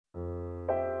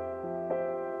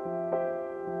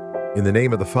In the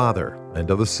name of the Father, and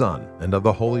of the Son, and of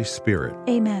the Holy Spirit.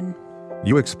 Amen.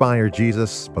 You expired,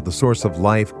 Jesus, but the source of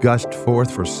life gushed forth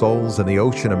for souls, and the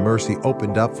ocean of mercy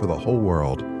opened up for the whole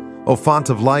world. O font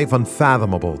of life,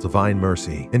 unfathomable divine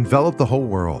mercy, envelop the whole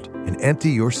world and empty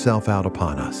yourself out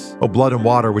upon us. O blood and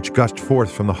water which gushed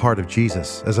forth from the heart of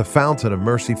Jesus as a fountain of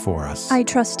mercy for us. I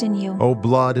trust in you. O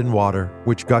blood and water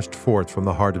which gushed forth from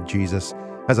the heart of Jesus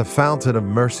as a fountain of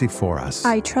mercy for us.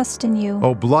 I trust in you.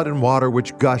 O blood and water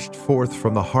which gushed forth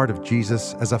from the heart of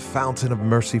Jesus as a fountain of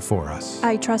mercy for us.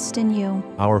 I trust in you.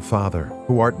 Our Father,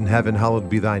 who art in heaven, hallowed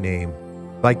be thy name.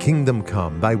 Thy kingdom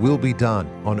come, thy will be done,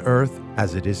 on earth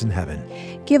as it is in heaven.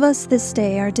 Give us this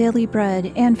day our daily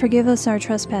bread, and forgive us our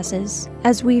trespasses,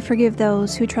 as we forgive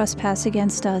those who trespass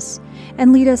against us.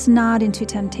 And lead us not into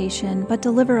temptation, but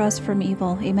deliver us from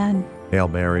evil. Amen. Hail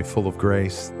Mary, full of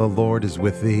grace, the Lord is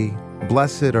with thee.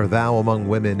 Blessed art thou among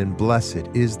women, and blessed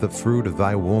is the fruit of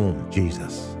thy womb,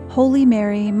 Jesus. Holy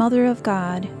Mary, Mother of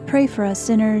God, pray for us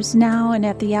sinners, now and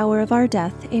at the hour of our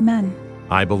death. Amen.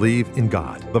 I believe in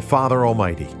God, the Father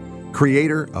Almighty,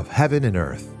 creator of heaven and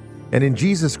earth, and in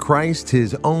Jesus Christ,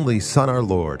 his only Son, our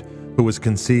Lord, who was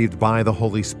conceived by the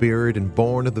Holy Spirit and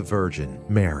born of the Virgin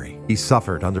Mary. He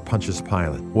suffered under Pontius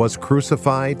Pilate, was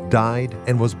crucified, died,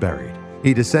 and was buried.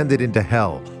 He descended into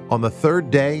hell. On the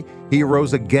third day, he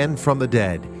arose again from the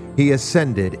dead. He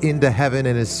ascended into heaven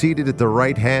and is seated at the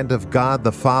right hand of God,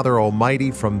 the Father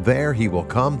Almighty. From there he will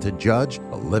come to judge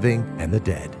the living and the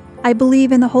dead. I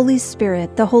believe in the Holy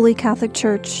Spirit, the Holy Catholic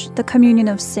Church, the communion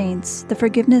of saints, the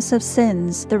forgiveness of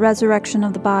sins, the resurrection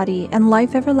of the body, and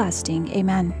life everlasting.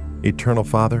 Amen. Eternal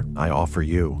Father, I offer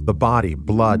you the body,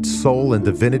 blood, soul, and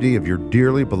divinity of your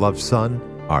dearly beloved Son,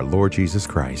 our Lord Jesus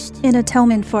Christ, in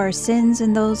atonement for our sins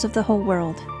and those of the whole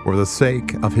world. For the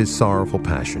sake of his sorrowful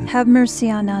passion. Have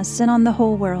mercy on us and on the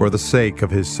whole world. For the sake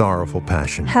of his sorrowful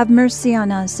passion. Have mercy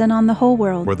on us and on the whole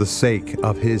world. For the sake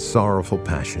of his sorrowful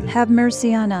passion. Have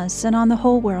mercy on us and on the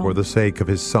whole world. For the sake of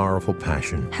his sorrowful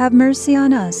passion. Have mercy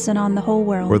on us and on the whole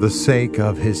world. For the sake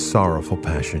of his sorrowful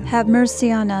passion. Have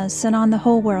mercy on us and on the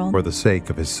whole world. For the sake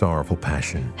of his sorrowful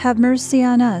passion. Have mercy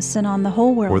on us and on the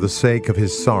whole world. For the sake of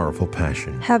his sorrowful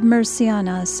passion. Have mercy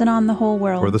on us and on the whole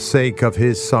world. For the sake of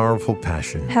his sorrowful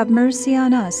passion. Have mercy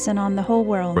on us and on the whole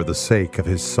world. For the sake of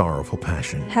his sorrowful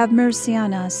passion. Have mercy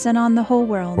on us and on the whole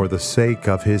world. For the sake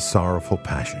of his sorrowful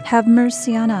passion. Have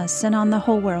mercy on us and on the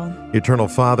whole world. Eternal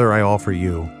Father, I offer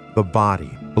you the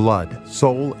body, blood,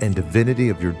 soul, and divinity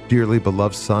of your dearly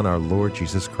beloved Son, our Lord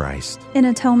Jesus Christ, in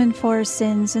atonement for our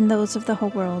sins and those of the whole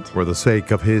world. For the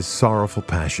sake of his sorrowful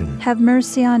passion. Have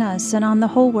mercy on us and on the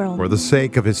whole world. For the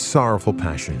sake of his sorrowful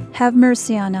passion. Have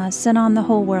mercy on us and on the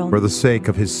whole world. For the sake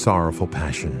of his sorrowful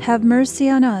passion. Have mercy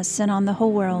on us and on the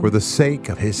whole world. For the sake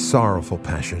of his sorrowful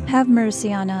passion. Have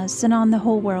mercy on us and on the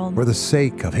whole world. For the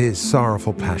sake of his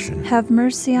sorrowful passion. Have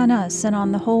mercy on us and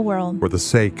on the whole world. For the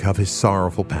sake of his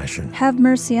sorrowful passion. Have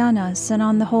mercy on us and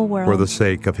on the whole world. For the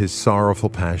sake of his sorrowful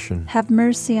passion. Have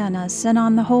mercy on us and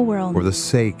on the whole world. For the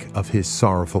sake of his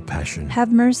sorrowful passion.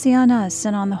 Have mercy on us and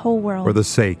on the whole world. For the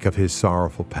sake of his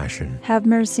sorrowful passion. Have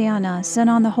mercy on us and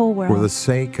on the whole world. For the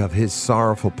sake of his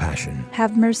sorrowful passion.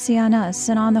 Have mercy on us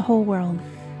and on the whole world.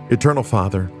 Eternal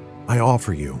Father, I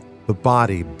offer you the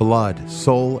body, blood,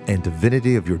 soul, and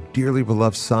divinity of your dearly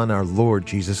beloved Son, our Lord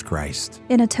Jesus Christ,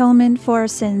 in atonement for our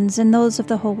sins and those of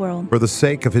the whole world. For the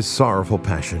sake of his sorrowful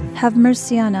passion. Have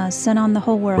mercy on us and on the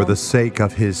whole world. For the sake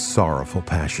of his sorrowful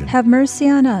passion. Have mercy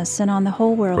on us and on the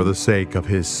whole world. For the sake of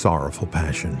his sorrowful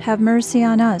passion. Have mercy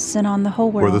on us and on the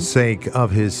whole world. For the sake of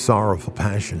his sorrowful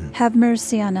passion. Have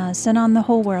mercy on us and on the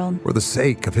whole world. For the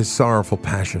sake of his sorrowful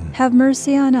passion. Have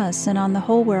mercy on us and on the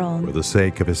whole world. For the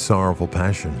sake of his sorrowful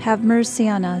passion. Have mercy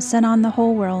on us and on the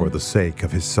whole world. For the sake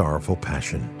of his sorrowful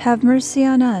passion. Have mercy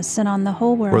on us and on the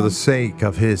whole world. For the sake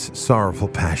of his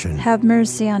sorrowful passion. Have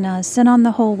mercy on us and on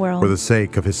the whole world. For the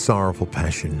sake of his sorrowful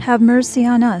passion. Have mercy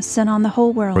on us and on the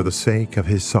whole world. For the sake of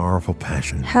his sorrowful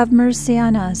passion. Have mercy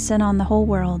on us and on the whole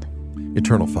world.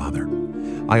 Eternal Father,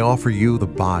 I offer you the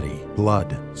body,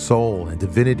 blood, soul, and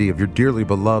divinity of your dearly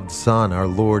beloved Son, our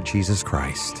Lord Jesus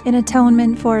Christ, in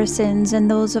atonement for our sins and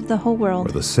those of the whole world.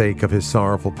 For the sake of his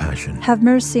sorrowful passion. Have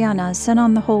mercy on us and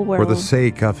on the whole world. For the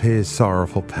sake of his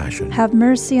sorrowful passion. Have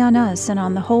mercy on us and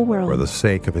on the whole world. For the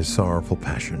sake of his sorrowful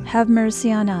passion. Have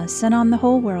mercy on us and on the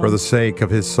whole world. For the sake of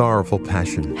his sorrowful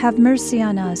passion. Have mercy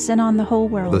on us and on the whole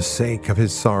world. For the sake of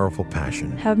his sorrowful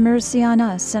passion. Have mercy on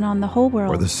us and on the whole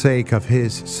world. For the sake of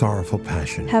his sorrowful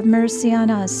passion. Have mercy on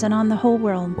us and on the whole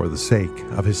world. For the sake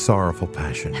of his sorrowful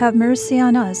passion. Have mercy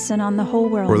on us and on the whole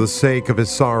world. For the sake of his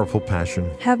sorrowful passion.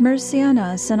 Have mercy on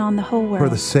us and on the whole world. For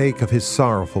the sake of his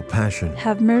sorrowful passion.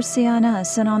 Have mercy on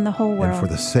us and on the whole world. And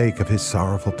for the sake of his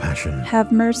sorrowful passion.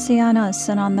 Have mercy on us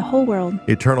and on the whole world.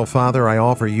 Eternal Father, I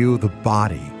offer you the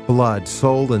body, blood,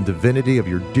 soul, and divinity of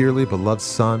your dearly beloved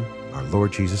Son, our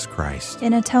Lord Jesus Christ,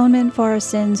 in atonement for our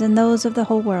sins and those of the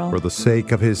whole world. for the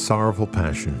sake of his sorrowful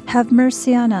passion. Have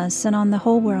mercy on us and on the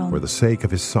whole world. For the sake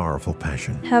of his sorrowful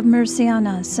passion. Have mercy on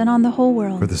us and on the whole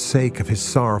world. For the sake of his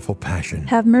sorrowful passion.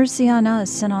 Have mercy on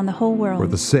us and on the whole world. For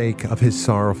the sake of his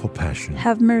sorrowful passion.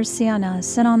 Have mercy on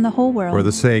us and on the whole world. For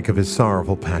the sake of his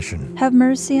sorrowful passion. Have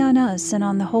mercy on us and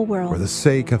on the whole world. For the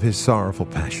sake of his sorrowful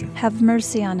passion. Have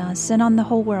mercy on us and on the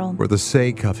whole world. For the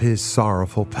sake of his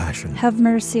sorrowful passion. Have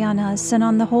mercy on us and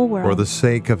on the whole world. For the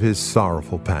sake of his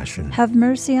sorrowful passion. Have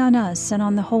mercy on us and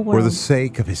on the whole world. For the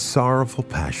sake of his sorrowful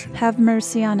passion. Have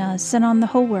mercy on us and on the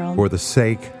whole world. For the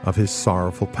sake of his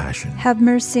sorrowful passion. Have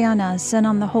mercy on us and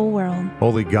on the whole world.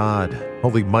 Holy God,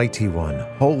 Holy Mighty One,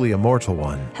 Holy Immortal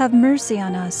One. Have mercy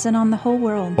on us and on the whole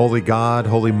world. Holy God,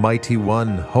 Holy Mighty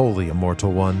One, Holy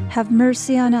Immortal One. Have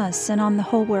mercy on us and on the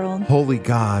whole world. Holy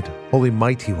God, Holy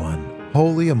Mighty One,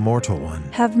 Holy Immortal One.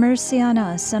 Have mercy on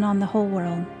us and on the whole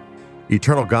world.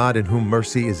 Eternal God, in whom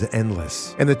mercy is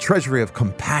endless, and the treasury of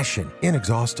compassion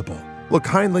inexhaustible, look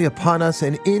kindly upon us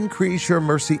and increase your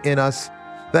mercy in us,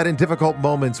 that in difficult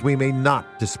moments we may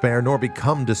not despair nor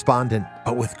become despondent,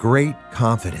 but with great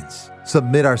confidence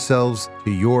submit ourselves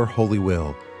to your holy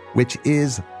will, which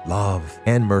is love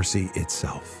and mercy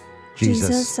itself.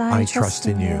 Jesus, I trust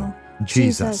in you.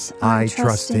 Jesus, I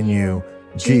trust in you.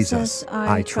 Jesus,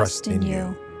 I trust in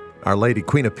you. Our Lady,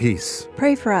 Queen of Peace.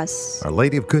 Pray for us. Our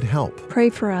Lady of Good Help.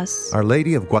 Pray for us. Our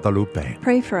Lady of Guadalupe.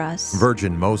 Pray for us.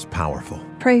 Virgin most powerful.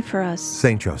 Pray for us.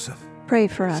 Saint Joseph. Pray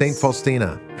for us. Saint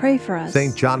Faustina. Pray for us.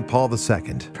 Saint John Paul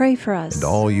II. Pray for us. And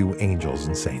all you angels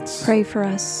and saints. Pray for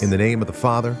us. In the name of the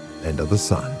Father, and of the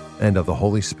Son, and of the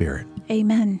Holy Spirit.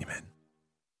 Amen. Amen.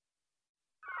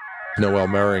 Noelle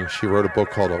Mering, she wrote a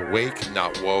book called Awake,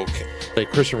 Not Woke, a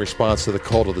Christian response to the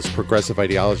cult of this progressive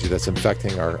ideology that's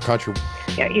infecting our country.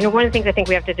 Yeah, one of the things I think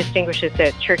we have to distinguish is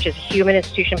that church is a human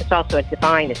institution, but it's also a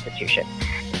divine institution.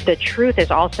 The truth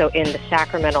is also in the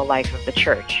sacramental life of the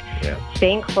church. Yeah.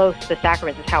 Staying close to the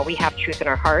sacraments is how we have truth in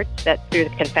our hearts, that through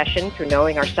the confession, through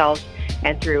knowing ourselves,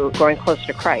 and through growing closer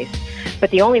to Christ. But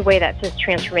the only way that this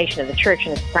transformation of the church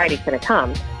and the society is going to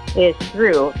come is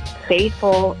through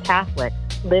faithful Catholics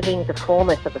living the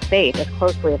fullness of the faith as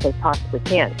closely as they possibly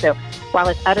can. So while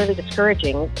it's utterly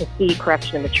discouraging to see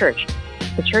corruption in the church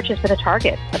has been a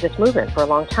target of this movement for a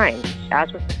long time,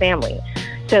 as was the family.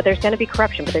 So there's going to be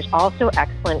corruption, but there's also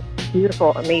excellent,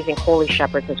 beautiful, amazing holy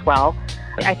shepherds as well.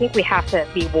 I think we have to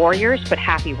be warriors, but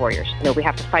happy warriors. We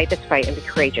have to fight this fight and be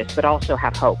courageous, but also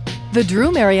have hope. The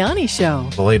Drew Mariani Show.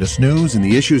 The latest news and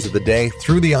the issues of the day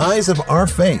through the eyes of our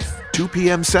faith. 2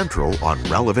 p.m. Central on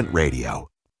Relevant Radio.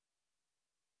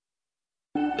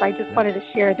 I just wanted to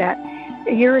share that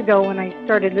a year ago when I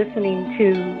started listening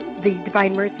to the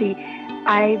Divine Mercy,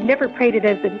 I never prayed it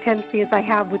as intensely as I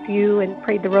have with you and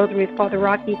prayed the Rosary with Father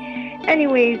Rocky.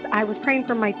 Anyways, I was praying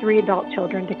for my 3 adult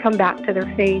children to come back to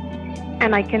their faith.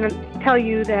 And I can tell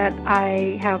you that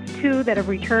I have 2 that have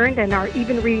returned and are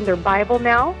even reading their Bible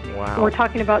now. Wow. And we're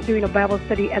talking about doing a Bible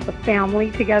study as a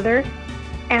family together.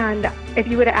 And if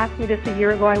you would have asked me this a year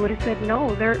ago, I would have said,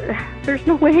 no, there's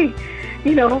no way,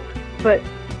 But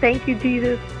thank you,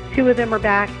 Jesus. 2 of them are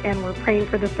back, and we're praying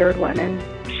for the 3rd one. And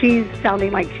she's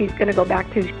sounding like she's going to go back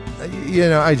to...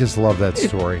 I just love that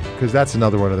story, because that's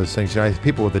another one of those things.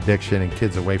 People with addiction and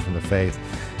kids away from the faith,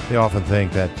 they often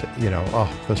think that,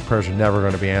 those prayers are never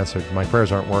going to be answered. My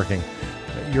prayers aren't working.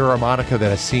 You're a Monica that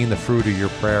has seen the fruit of your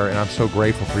prayer, and I'm so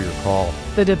grateful for your call.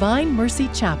 The Divine Mercy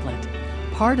Chaplet,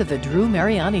 part of the Drew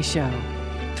Mariani Show.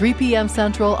 3 p.m.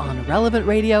 Central on Relevant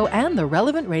Radio and the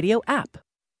Relevant Radio app.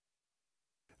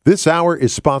 This hour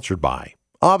is sponsored by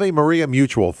Ave Maria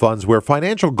Mutual Funds, where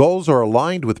financial goals are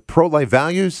aligned with pro-life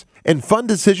values and fund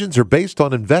decisions are based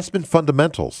on investment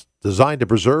fundamentals designed to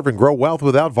preserve and grow wealth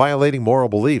without violating moral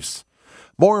beliefs.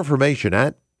 More information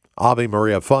at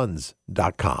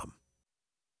AveMariaFunds.com.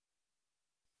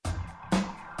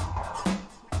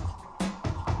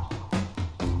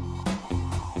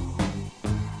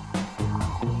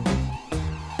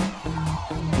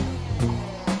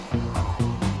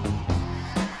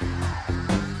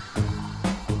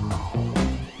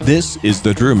 This is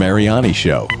the Drew Mariani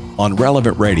Show on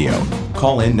Relevant Radio.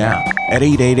 Call in now at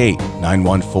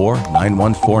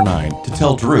 888-914-9149 to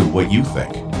tell Drew what you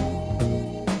think.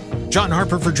 John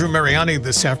Harper for Drew Mariani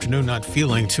this afternoon, not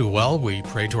feeling too well. We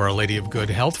pray to Our Lady of Good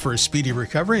Health for a speedy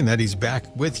recovery and that he's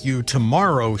back with you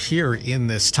tomorrow here in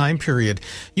this time period.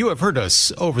 You have heard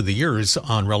us over the years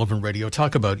on Relevant Radio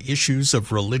talk about issues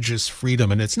of religious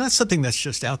freedom, and it's not something that's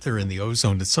just out there in the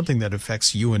ozone. It's something that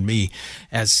affects you and me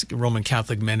as Roman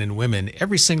Catholic men and women.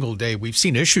 Every single day we've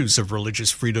seen issues of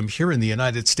religious freedom here in the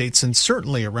United States and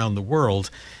certainly around the world.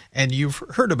 And you've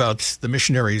heard about the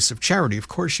Missionaries of Charity. Of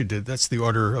course you did. That's the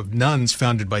order of nuns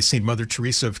founded by St. Mother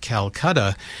Teresa of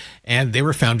Calcutta. And they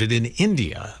were founded in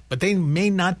India. But they may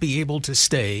not be able to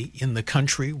stay in the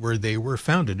country where they were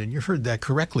founded. And you heard that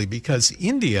correctly, because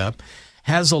India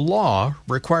has a law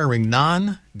requiring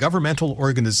non-governmental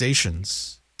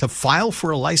organizations to file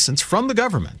for a license from the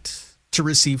government to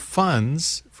receive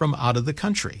funds from out of the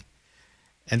country.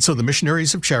 And so the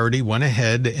Missionaries of Charity went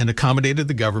ahead and accommodated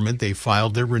the government. They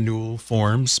filed their renewal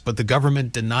forms, but the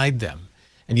government denied them.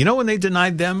 And you know when they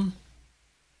denied them?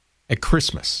 At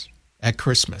Christmas. At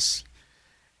Christmas.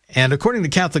 And according to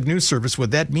Catholic News Service,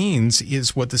 what that means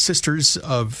is what the Sisters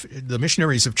of the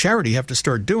Missionaries of Charity have to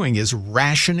start doing is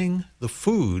rationing the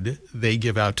food they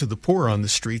give out to the poor on the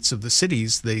streets of the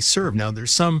cities they serve. Now,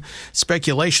 there's some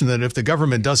speculation that if the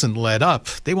government doesn't let up,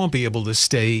 they won't be able to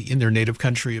stay in their native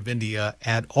country of India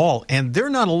at all. And they're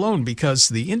not alone, because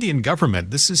the Indian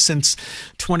government, this is since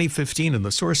 2015, and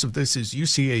the source of this is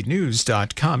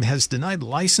ucanews.com, has denied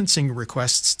licensing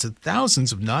requests to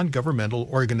thousands of non-governmental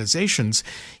organizations,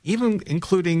 even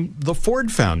including the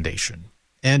Ford Foundation.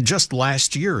 And just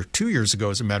last year, 2 years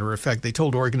ago, as a matter of fact, they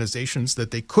told organizations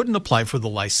that they couldn't apply for the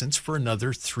license for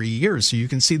another 3 years. So you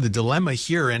can see the dilemma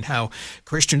here and how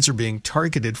Christians are being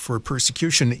targeted for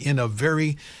persecution in a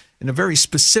very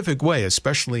specific way,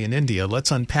 especially in India. Let's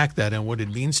unpack that and what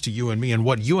it means to you and me and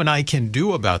what you and I can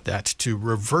do about that to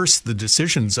reverse the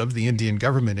decisions of the Indian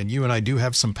government. And you and I do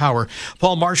have some power.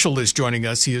 Paul Marshall is joining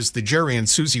us. He is the Jerry and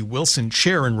Susie Wilson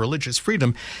Chair in Religious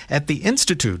Freedom at the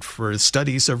Institute for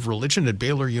Studies of Religion at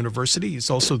Baylor University. He's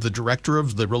also the director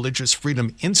of the Religious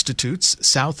Freedom Institute's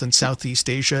South and Southeast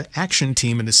Asia Action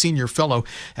Team and a senior fellow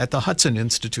at the Hudson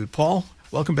Institute. Paul,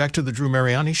 welcome back to the Drew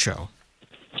Mariani Show.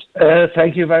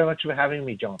 Thank you very much for having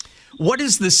me, John. What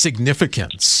is the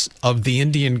significance of the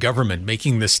Indian government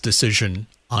making this decision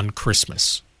on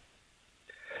Christmas?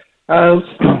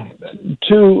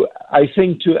 To add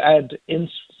to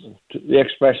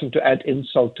add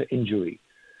insult to injury.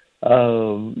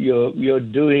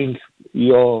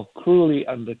 You're cruelly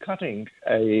undercutting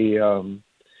an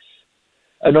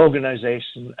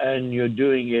organization, and you're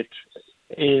doing it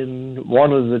in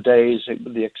one of the days,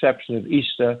 with the exception of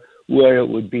Easter, where it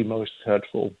would be most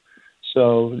hurtful.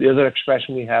 So the other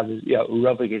expression we have is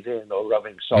rubbing it in, or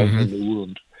rubbing salt in the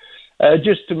wound,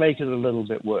 just to make it a little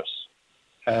bit worse.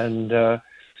 And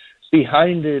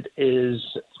behind it is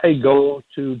a goal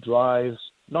to drive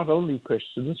not only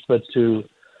Christians, but to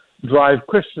drive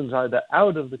Christians either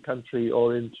out of the country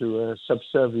or into a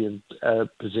subservient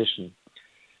position.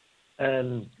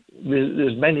 And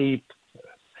there's many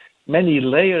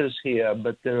layers here,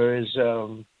 but there is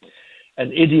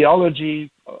an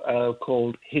ideology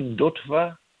called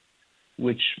Hindutva,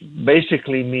 which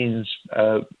basically means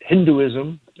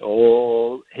Hinduism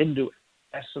or Hindu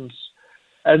essence.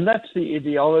 And that's the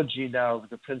ideology now of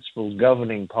the principal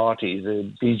governing party,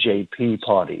 the BJP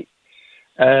party.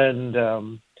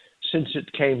 And since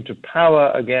it came to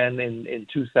power again in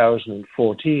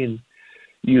 2014,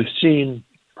 you've seen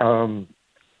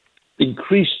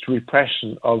increased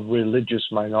repression of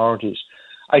religious minorities.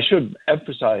 I should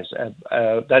emphasize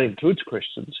that includes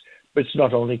Christians, but it's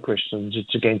not only Christians,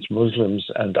 it's against Muslims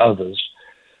and others.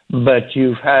 But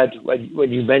you've had,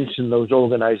 when you mention those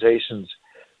organizations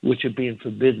which have been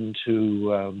forbidden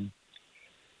to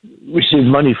receive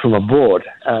money from abroad,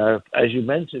 as you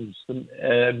mentioned,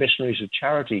 the Missionaries of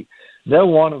Charity, they're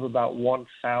one of about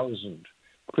 1,000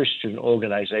 Christian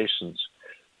organizations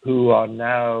who are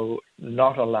now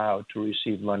not allowed to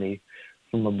receive money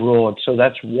from abroad. So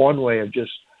that's one way of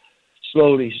just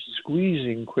slowly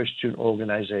squeezing Christian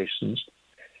organizations.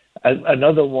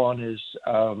 Another one is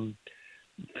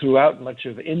throughout much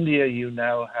of India, you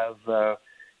now have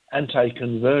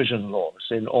anti-conversion laws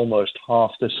in almost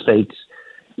half the states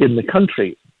in the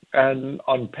country. And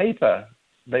on paper,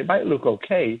 they might look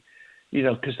okay,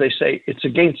 because they say it's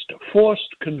against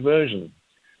forced conversion.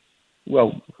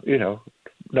 Well,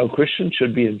 no Christian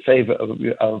should be in favor of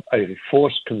a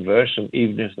forced conversion,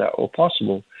 even if that were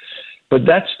possible. But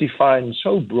that's defined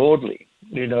so broadly.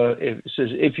 It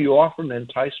says if you offer an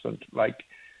enticement, like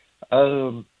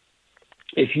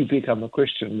if you become a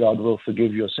Christian, God will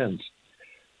forgive your sins.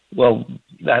 Well,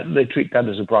 they treat that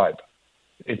as a bribe.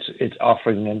 It's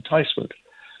offering an enticement.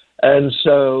 And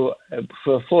so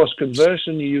for forced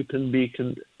conversion, you can be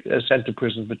sent to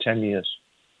prison for 10 years.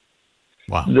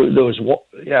 Wow. There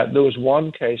was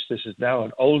one case, this is now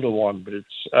an older one, but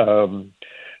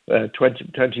it's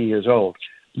 20 years old.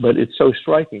 But it's so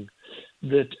striking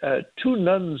that 2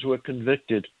 nuns were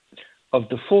convicted of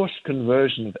the forced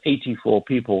conversion of 84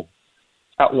 people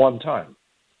at one time.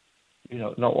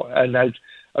 And I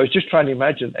was just trying to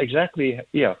imagine exactly,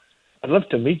 I'd love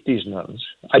to meet these nuns.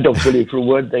 I don't believe for a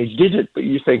word they did it, but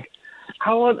you think,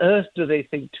 how on earth do they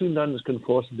think 2 nuns can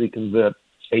forcibly convert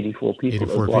 84 people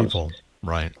 84 at once? people,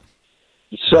 right.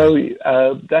 So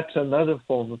that's another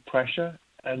form of pressure.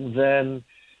 And then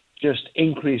just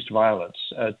increased violence.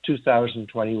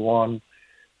 2021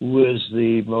 was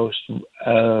the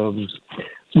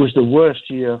worst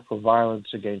year for violence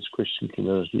against Christian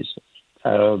communities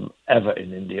ever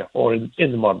in India or in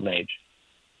the modern age.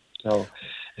 So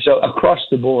across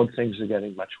the board, things are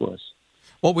getting much worse.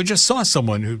 Well, we just saw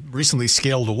someone who recently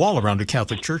scaled a wall around a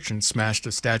Catholic church and smashed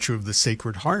a statue of the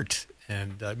Sacred Heart.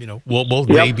 And, will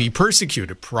they be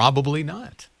persecuted? Probably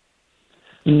not.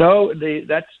 No,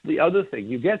 that's the other thing.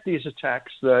 You get these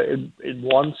attacks in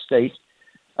one state,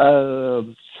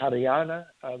 Haryana.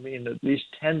 At least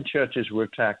 10 churches were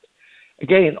attacked.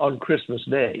 Again, on Christmas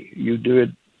Day, you do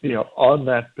it, on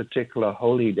that particular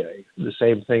holy day. The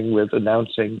same thing with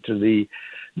announcing to the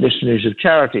missionaries of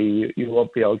charity, you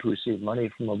won't be able to receive money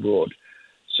from abroad.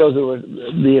 So there were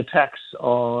the attacks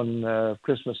on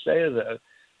Christmas Day there,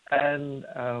 and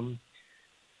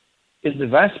in the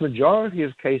vast majority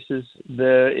of cases,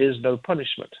 there is no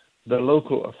punishment. The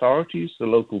local authorities, the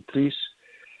local police,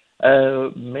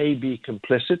 may be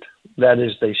complicit. That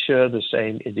is, they share the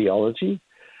same ideology.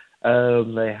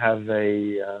 They have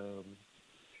a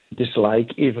dislike,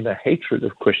 even a hatred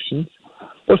of Christians.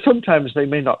 Or sometimes they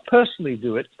may not personally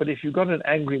do it, but if you've got an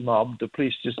angry mob, the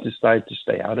police just decide to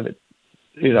stay out of it,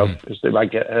 because they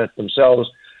might get hurt themselves.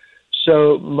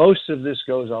 So most of this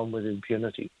goes on with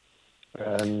impunity.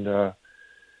 And,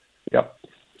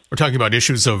 We're talking about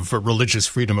issues of religious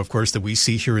freedom, of course, that we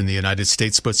see here in the United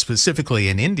States, but specifically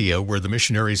in India, where the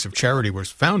Missionaries of Charity was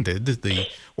founded, the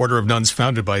Order of Nuns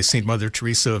founded by St. Mother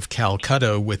Teresa of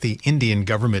Calcutta, with the Indian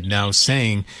government now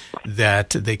saying that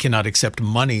they cannot accept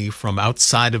money from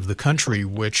outside of the country,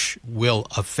 which will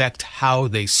affect how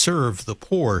they serve the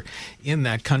poor in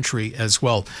that country as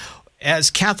well.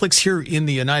 As Catholics here in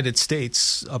the United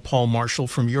States, Paul Marshall,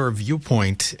 from your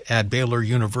viewpoint at Baylor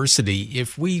University,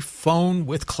 if we phone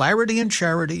with Clarity and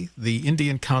Charity, the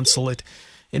Indian consulate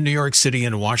in New York City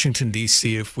and Washington,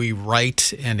 D.C., if we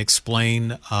write and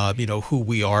explain, who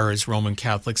we are as Roman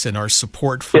Catholics and our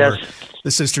support for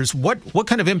the sisters, what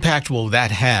kind of impact will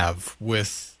that have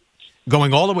with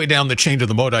going all the way down the chain to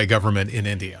the Modi government in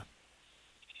India?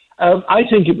 I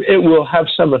think it will have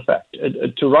some effect.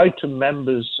 To write to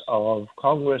members of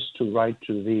Congress, to write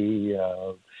to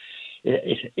the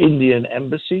Indian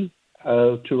embassy,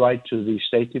 to write to the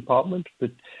State Department,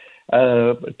 but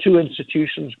 2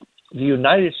 institutions, the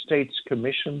United States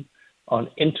Commission on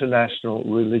International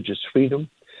Religious Freedom.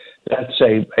 That's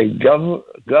a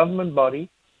government body,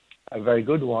 a very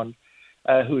good one,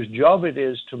 whose job it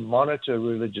is to monitor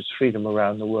religious freedom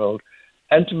around the world,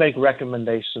 and to make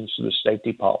recommendations to the State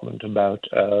Department about,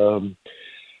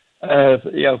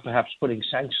 perhaps putting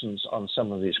sanctions on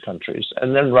some of these countries,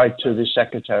 and then write to the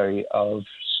Secretary of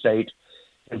State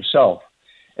himself.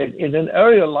 In an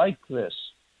area like this,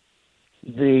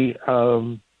 it's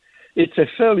a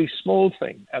fairly small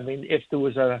thing. If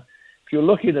you're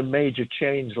looking at a major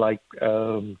change like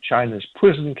China's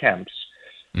prison camps,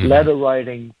 letter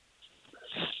writing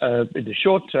in the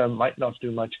short term might not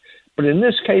do much. But in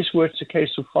this case, where it's a case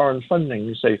of foreign funding,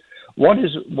 you say, what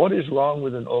is wrong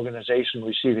with an organization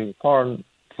receiving foreign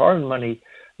money,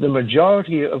 the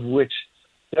majority of which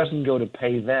doesn't go to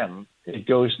pay them?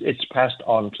 It's passed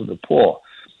on to the poor.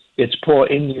 It's poor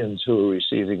Indians who are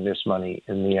receiving this money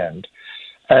in the end.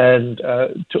 And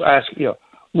to ask,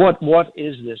 what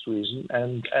is this reason,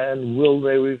 and will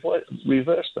they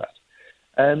reverse that?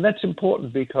 And that's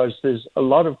important because there's a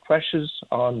lot of pressures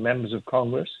on members of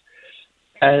Congress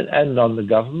and on the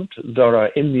government. There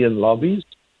are Indian lobbies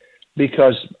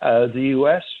because the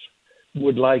U.S.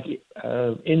 would like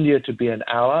India to be an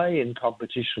ally in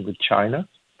competition with China.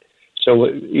 So,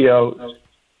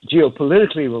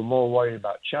 geopolitically, we're more worried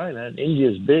about China, and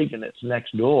India's big and it's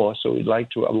next door, so we'd like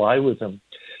to ally with them.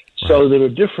 Right. So there are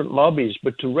different lobbies,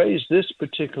 but to raise this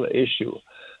particular issue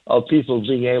of people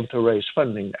being able to raise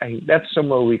funding, that's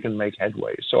somewhere we can make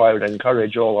headway. So I would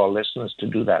encourage all our listeners to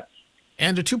do that.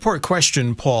 And a two-part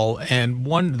question, Paul. And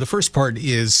the first part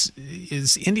is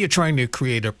India trying to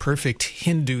create a perfect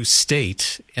Hindu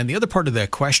state? And the other part of that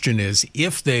question is,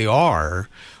 if they are,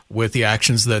 with the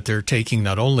actions that they're taking,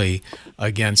 not only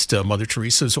against Mother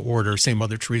Teresa's order,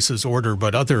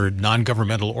 but other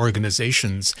non-governmental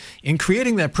organizations, in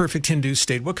creating that perfect Hindu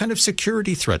state, what kind of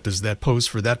security threat does that pose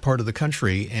for that part of the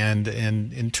country, and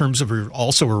in terms of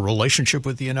also a relationship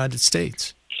with the United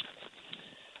States?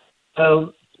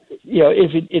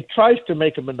 If it tries to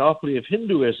make a monopoly of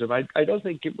Hinduism, I don't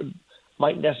think it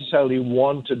might necessarily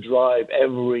want to drive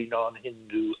every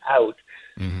non-Hindu out.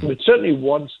 Mm-hmm. It certainly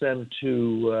wants them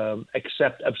to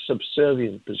accept a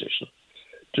subservient position.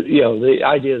 The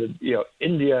idea that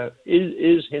India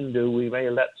is Hindu. We may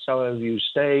let some of you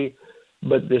stay,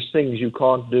 but there's things you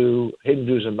can't do.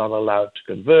 Hindus are not allowed to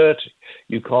convert.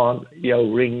 You can't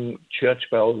ring church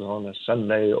bells on a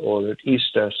Sunday or at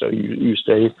Easter, so you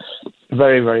stay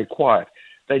very, very quiet.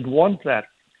 They'd want that.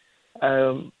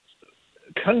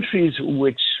 Countries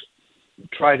which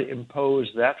try to impose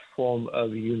that form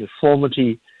of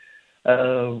uniformity,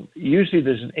 usually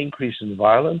there's an increase in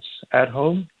violence at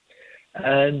home,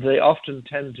 and they often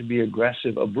tend to be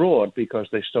aggressive abroad because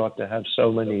they start to have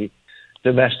so many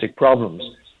domestic problems.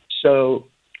 So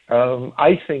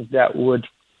I think that would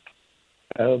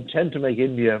tend to make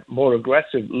India more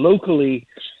aggressive locally,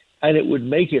 and it would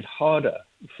make it harder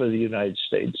for the United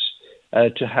States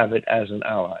to have it as an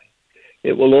ally.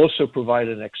 It will also provide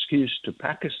an excuse to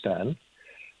Pakistan,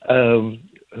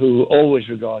 who always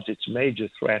regards its major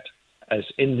threat as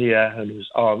India, and whose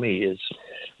army is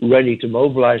ready to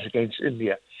mobilize against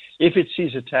India. If it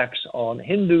sees attacks on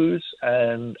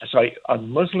on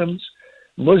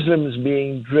Muslims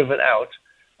being driven out,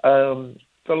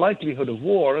 the likelihood of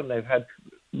war, and there have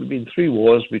been 3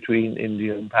 wars between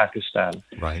India and Pakistan.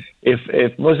 Right.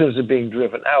 If Muslims are being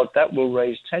driven out, that will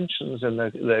raise tensions, and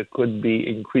there could be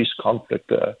increased conflict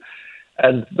there.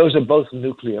 And those are both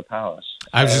nuclear powers.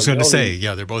 I was just going to say,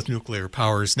 they're both nuclear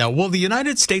powers. Now, will the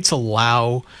United States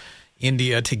allow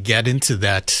India to get into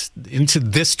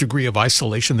this degree of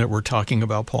isolation that we're talking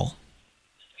about, Paul?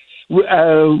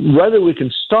 Whether we can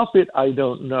stop it, I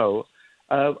don't know.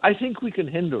 I think we can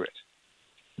hinder it,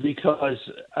 because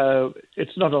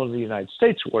it's not only the United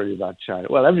States worried about China.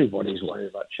 Well, everybody's worried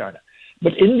about China.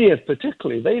 But India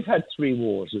particularly, they've had 3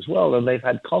 wars as well, and they've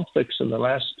had conflicts in the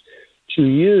last 2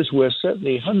 years where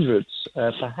certainly hundreds,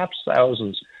 perhaps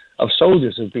thousands of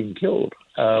soldiers have been killed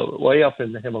way up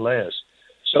in the Himalayas.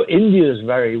 So India is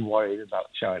very worried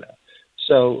about China.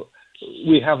 So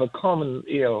we have a common,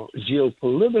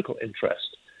 geopolitical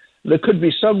interest. There could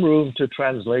be some room to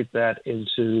translate that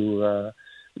into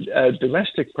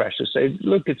domestic pressure. Say,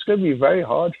 look, it's going to be very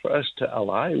hard for us to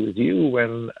ally with you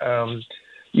when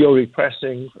you're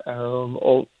repressing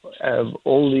all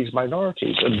these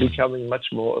minorities and becoming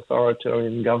much more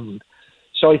authoritarian government.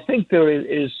 So I think there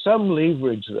is some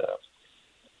leverage there,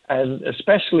 and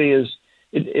especially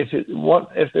if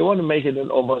they want to make it an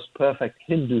almost perfect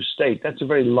Hindu state, that's a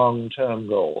very long-term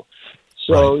goal.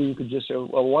 So you could just say,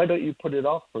 well, why don't you put it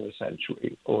off for a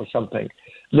century or something?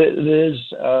 The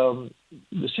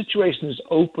situation is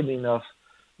open enough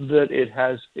that it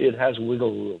has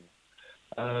wiggle room.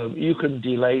 You can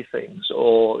delay things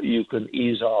or you can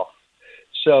ease off.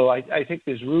 So I think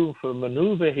there's room for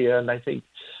maneuver here, and I think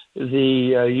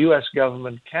the U.S.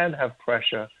 government can have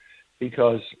pressure,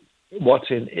 because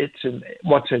what's in its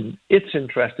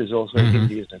interest is also in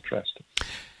India's interest.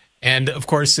 And, of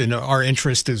course, in our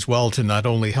interest as well to not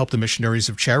only help the missionaries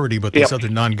of charity, but these other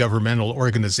non-governmental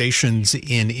organizations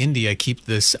in India keep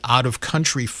this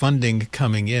out-of-country funding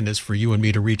coming in, is for you and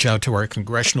me to reach out to our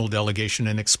congressional delegation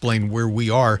and explain where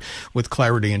we are with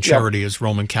clarity and charity as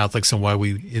Roman Catholics, and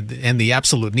and the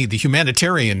absolute need, the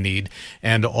humanitarian need,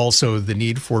 and also the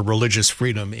need for religious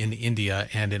freedom in India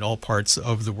and in all parts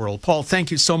of the world. Paul, thank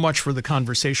you so much for the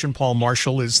conversation. Paul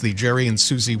Marshall is the Jerry and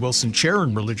Susie Wilson Chair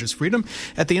in Religious Freedom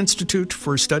at the Institute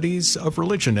for Studies of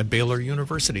Religion at Baylor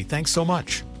University. Thanks so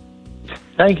much.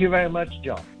 Thank you very much,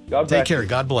 John. God bless. Take care.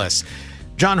 God bless.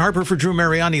 John Harper for Drew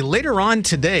Mariani. Later on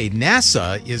today,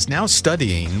 NASA is now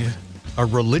studying a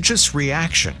religious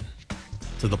reaction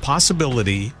to the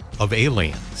possibility of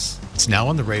aliens. It's now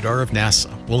on the radar of NASA.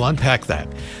 We'll unpack that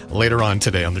later on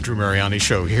today on the Drew Mariani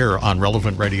Show here on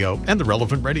Relevant Radio and the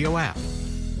Relevant Radio app.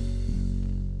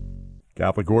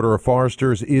 Catholic Order of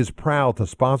Foresters is proud to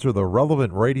sponsor the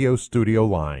Relevant Radio studio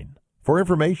line. For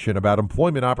information about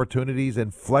employment opportunities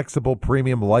and flexible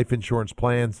premium life insurance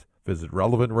plans, visit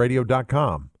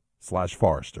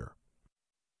relevantradio.com/Forester.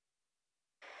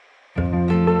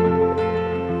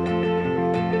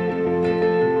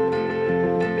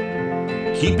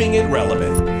 Keeping it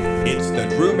relevant. It's the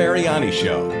Drew Mariani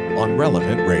Show on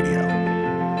Relevant Radio.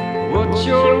 What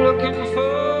you're looking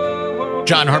for.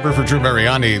 John Harper for Drew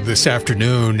Mariani this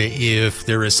afternoon. If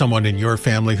there is someone in your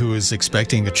family who is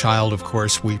expecting a child, of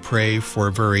course, we pray for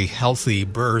a very healthy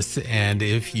birth. And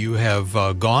if you have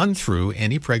gone through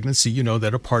any pregnancy, you know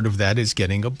that a part of that is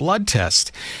getting a blood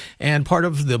test. And part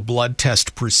of the blood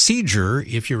test procedure,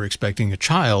 if you're expecting a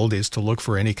child, is to look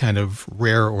for any kind of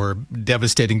rare or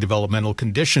devastating developmental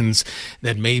conditions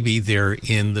that may be there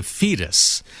in the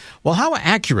fetus. Well, how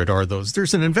accurate are those?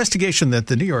 There's an investigation that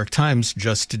the New York Times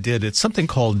just did. It's something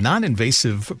called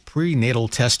non-invasive prenatal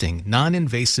testing.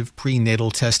 Non-invasive prenatal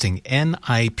testing,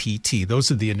 NIPT. Those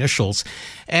are the initials.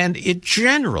 And it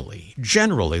generally,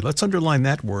 let's underline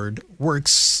that word,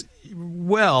 works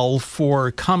well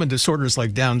for common disorders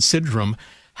like Down syndrome.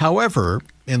 However,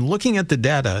 in looking at the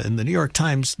data, and the New York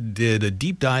Times did a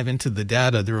deep dive into the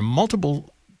data, there are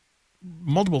multiple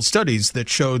studies that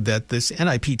showed that this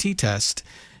NIPT test,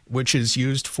 which is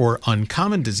used for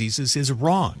uncommon diseases, is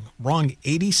wrong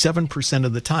 87%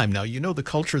 of the time. Now, you know the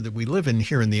culture that we live in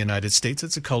here in the United States,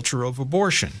 it's a culture of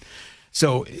abortion.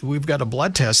 So we've got a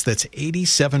blood test that's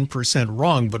 87%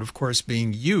 wrong, but of course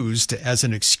being used as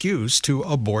an excuse to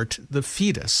abort the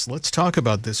fetus. Let's talk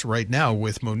about this right now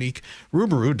with Monique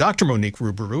Ruberu, Dr. Monique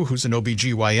Ruberu, who's an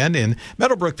OBGYN in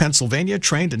Meadowbrook, Pennsylvania,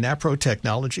 trained in NAPRO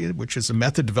technology, which is a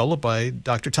method developed by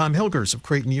Dr. Tom Hilgers of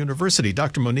Creighton University.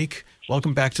 Dr. Monique,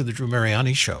 welcome back to the Drew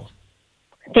Mariani Show.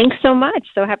 Thanks so much.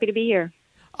 So happy to be here.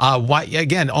 Why,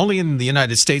 again, only in the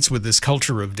United States with this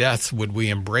culture of death would we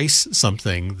embrace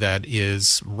something that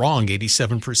is wrong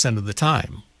 87% of the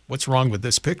time. What's wrong with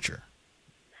this picture?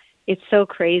 It's so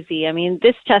crazy. I mean,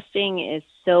 this testing is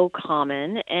so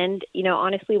common. And, you know,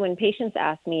 honestly, when patients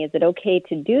ask me, is it okay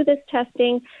to do this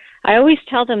testing? I always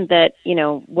tell them that, you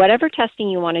know, whatever testing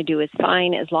you want to do is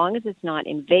fine as long as it's not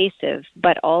invasive,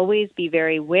 but always be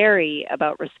very wary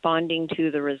about responding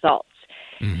to the results.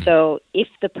 Mm-hmm. So if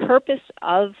the purpose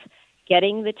of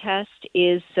getting the test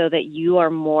is so that you are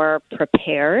more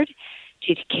prepared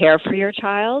to care for your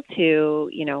child, to,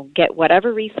 you know, get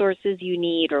whatever resources you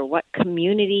need or what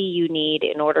community you need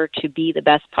in order to be the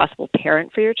best possible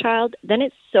parent for your child, then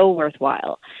it's so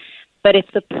worthwhile. But if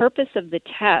the purpose of the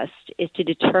test is to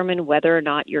determine whether or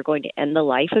not you're going to end the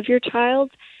life of your child,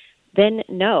 then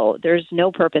no, there's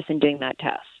no purpose in doing that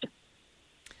test.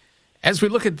 As we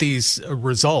look at these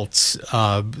results,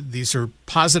 these are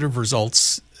positive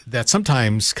results that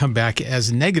sometimes come back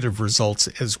as negative results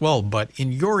as well. But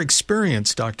in your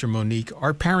experience, Dr. Monique,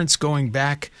 are parents going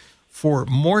back for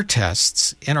more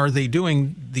tests, and are they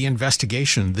doing the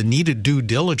investigation, the needed due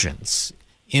diligence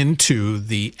into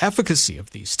the efficacy of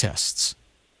these tests?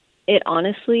 It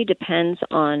honestly depends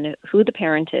on who the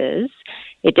parent is.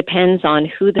 It depends on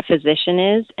who the physician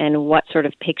is and what sort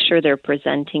of picture they're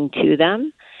presenting to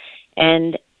them,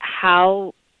 and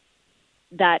how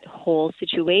that whole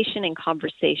situation and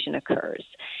conversation occurs.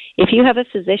 If you have a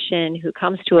physician who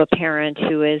comes to a parent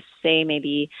who is, say,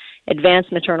 maybe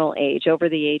advanced maternal age, over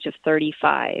the age of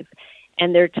 35,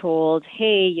 and they're told,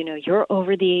 hey, you know, you're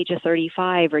over the age of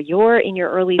 35 or you're in your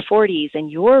early 40s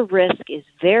and your risk is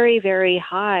very, very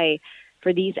high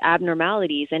for these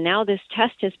abnormalities. And now this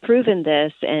test has proven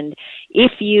this. And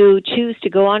if you choose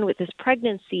to go on with this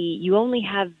pregnancy, you only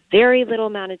have very little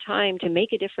amount of time to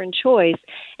make a different choice.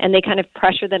 And they kind of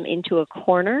pressure them into a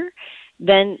corner.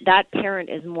 Then that parent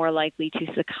is more likely to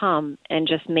succumb and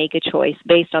just make a choice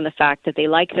based on the fact that they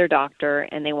like their doctor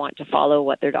and they want to follow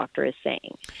what their doctor is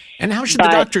saying. And how should the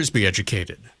doctors be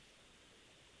educated?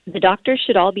 The doctors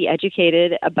should all be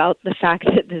educated about the fact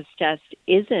that this test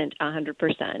isn't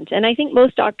 100%. And I think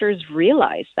most doctors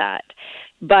realize that.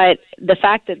 But the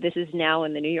fact that this is now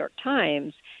in the New York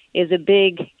Times is a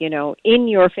big, you know,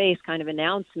 in-your-face kind of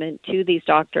announcement to these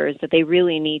doctors that they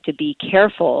really need to be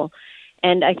careful.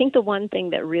 And I think the one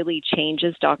thing that really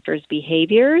changes doctors'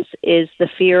 behaviors is the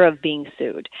fear of being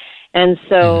sued. And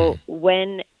so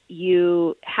when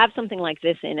you have something like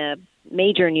this in a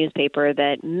major newspaper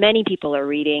that many people are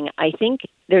reading, I think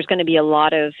there's going to be a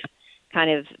lot of kind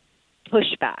of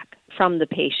pushback from the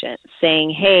patient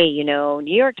saying, hey, you know,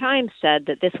 New York Times said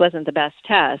that this wasn't the best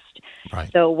test, right,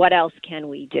 so what else can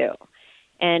we do?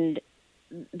 And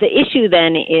the issue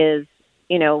then is,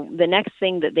 you know, the next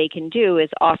thing that they can do is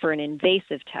offer an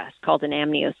invasive test called an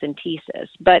amniocentesis.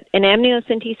 But an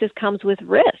amniocentesis comes with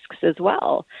risks as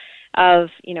well of,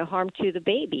 you know, harm to the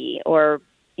baby or,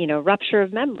 you know, rupture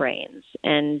of membranes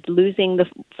and losing the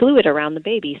fluid around the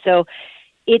baby. So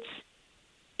it's,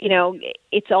 you know,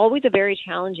 it's always a very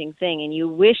challenging thing. And you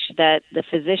wish that the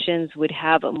physicians would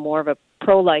have a more of a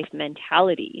pro-life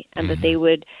mentality and that they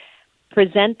would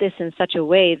present this in such a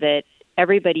way that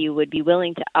everybody would be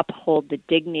willing to uphold the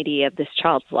dignity of this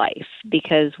child's life,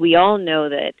 because we all know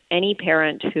that any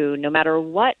parent who, no matter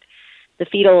what the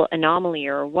fetal anomaly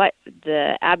or what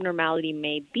the abnormality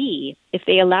may be, if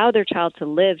they allow their child to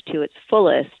live to its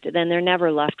fullest, then they're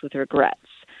never left with regrets.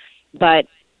 But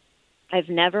I've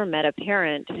never met a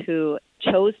parent who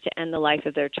chose to end the life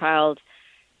of their child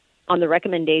on the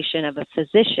recommendation of a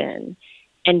physician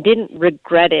and didn't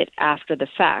regret it after the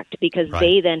fact, because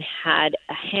they then had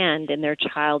a hand in their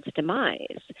child's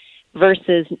demise,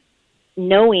 versus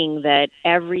knowing that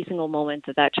every single moment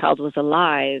that that child was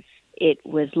alive, it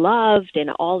was loved and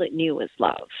all it knew was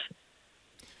love.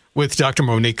 With Dr.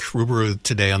 Monique Ruberu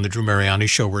today on the Drew Mariani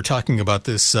Show, we're talking about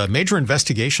this major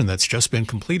investigation that's just been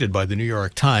completed by the New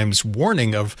York Times,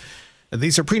 warning of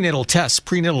these are prenatal tests,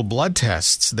 prenatal blood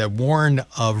tests that warn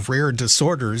of rare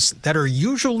disorders that are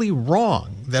usually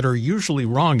wrong,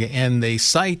 And they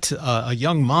cite a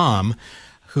young mom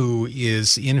who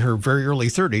is in her very early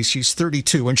 30s. She's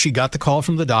 32, and she got the call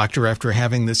from the doctor after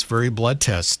having this very blood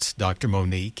test, Dr.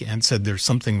 Monique, and said there's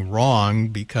something wrong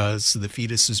because the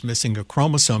fetus is missing a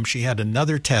chromosome. She had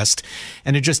another test,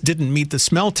 and it just didn't meet the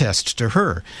smell test to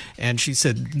her. And she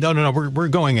said, no, we're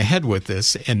going ahead with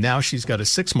this. And now she's got a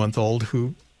 6-month-old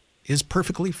who is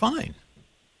perfectly fine.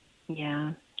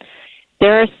 Yeah.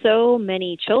 There are so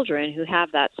many children who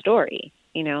have that story.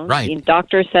 The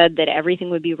doctor said that everything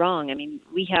would be wrong. I mean,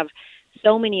 we have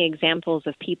so many examples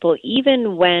of people,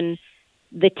 even when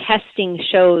the testing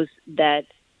shows that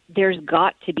there's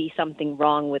got to be something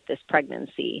wrong with this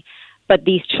pregnancy. But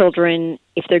these children,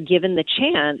 if they're given the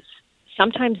chance,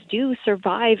 sometimes do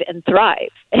survive and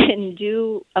thrive and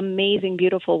do amazing,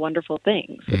 beautiful, wonderful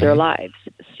things with their lives.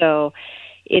 So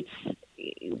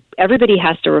everybody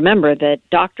has to remember that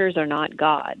doctors are not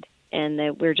God, and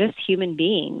that we're just human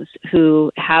beings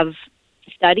who have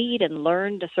studied and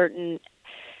learned a certain,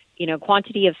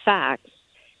 quantity of facts,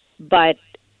 but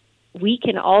we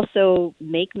can also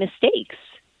make mistakes.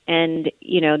 And,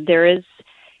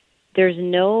 there's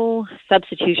no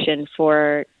substitution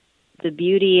for the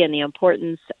beauty and the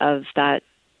importance of that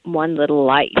one little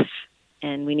life.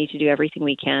 And we need to do everything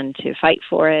we can to fight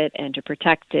for it and to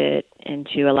protect it and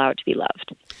to allow it to be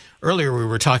loved. Earlier, we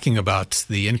were talking about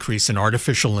the increase in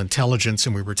artificial intelligence,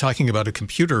 and we were talking about a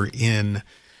computer in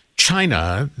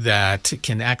China that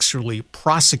can actually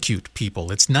prosecute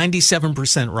people. It's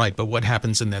 97% right, but what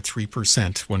happens in that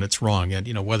 3% when it's wrong? And,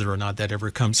 whether or not that ever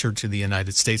comes here to the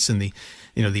United States, and the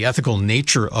ethical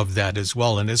nature of that as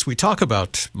well. And as we talk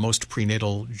about most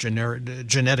prenatal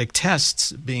genetic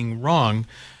tests being wrong,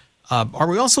 are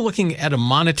we also looking at a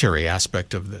monetary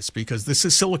aspect of this? Because this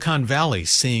is Silicon Valley,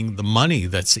 seeing the money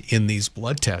that's in these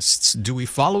blood tests. Do we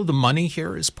follow the money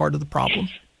here as part of the problem?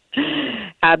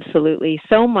 Absolutely.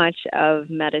 So much of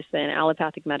medicine,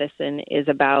 allopathic medicine, is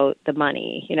about the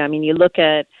money. You look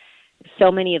at so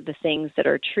many of the things that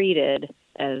are treated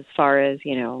as far as,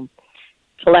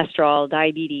 cholesterol,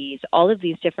 diabetes, all of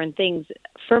these different things.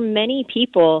 For many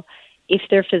people, if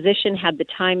their physician had the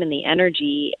time and the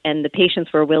energy and the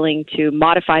patients were willing to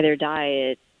modify their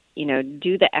diet,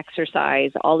 do the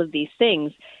exercise, all of these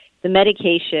things, the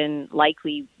medication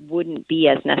likely wouldn't be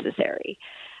as necessary.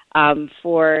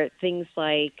 For things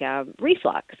like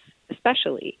reflux,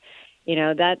 especially,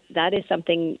 that is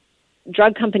something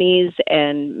drug companies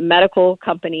and medical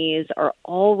companies are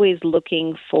always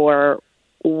looking for.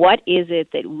 What is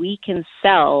it that we can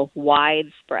sell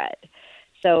widespread?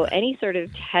 So any sort of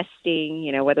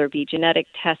testing, whether it be genetic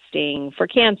testing for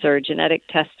cancer, genetic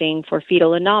testing for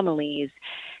fetal anomalies,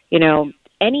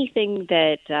 anything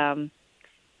that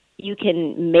you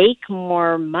can make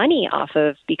more money off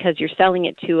of because you're selling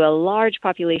it to a large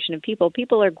population of people,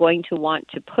 people are going to want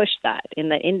to push that in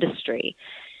the industry.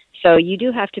 So you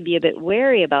do have to be a bit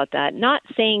wary about that. Not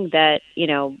saying that,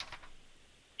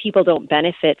 people don't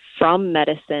benefit from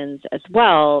medicines as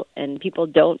well, and people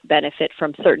don't benefit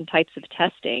from certain types of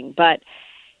testing. But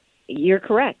you're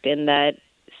correct in that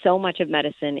so much of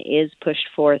medicine is pushed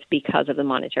forth because of the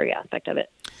monetary aspect of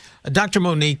it. Dr.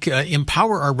 Monique,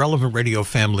 empower our Relevant Radio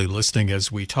family listening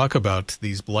as we talk about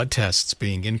these blood tests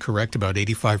being incorrect about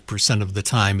 85% of the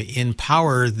time.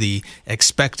 Empower the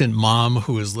expectant mom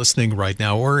who is listening right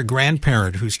now, or a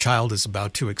grandparent whose child is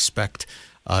about to expect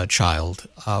a child.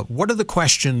 What are the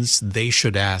questions they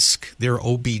should ask their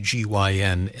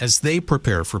OBGYN as they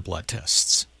prepare for blood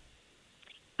tests?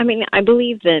 I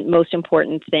believe the most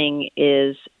important thing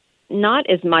is not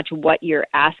as much what you're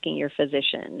asking your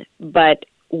physician, but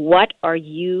what are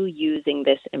you using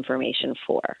this information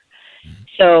for?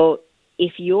 So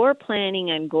if you're planning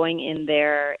on going in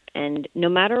there, and no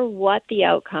matter what the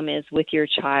outcome is with your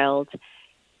child,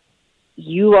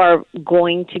 you are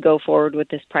going to go forward with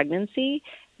this pregnancy,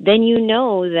 then you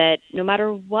know that no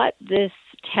matter what this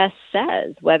test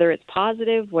says, whether it's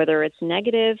positive, whether it's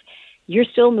negative, you're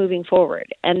still moving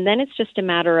forward. And then it's just a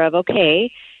matter of,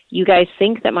 okay, you guys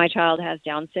think that my child has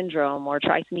Down syndrome or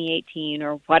trisomy 18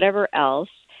 or whatever else.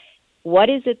 What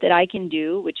is it that I can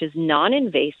do which is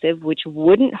non-invasive, which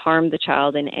wouldn't harm the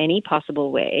child in any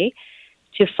possible way,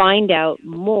 to find out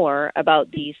more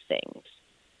about these things?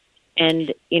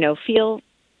 And,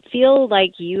 feel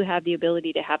like you have the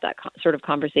ability to have that sort of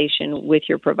conversation with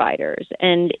your providers.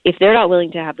 And if they're not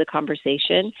willing to have the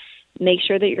conversation, make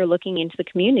sure that you're looking into the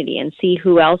community and see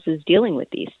who else is dealing with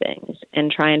these things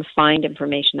and try and find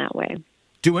information that way.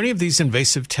 Do any of these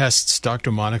invasive tests,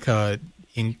 Dr. Monica,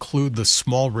 include the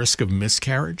small risk of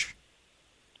miscarriage?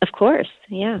 Of course,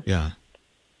 yeah. Yeah.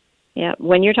 Yeah,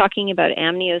 when you're talking about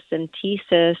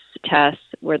amniocentesis tests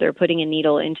where they're putting a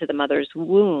needle into the mother's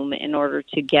womb in order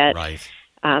to get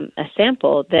a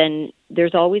sample, then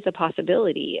there's always a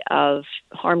possibility of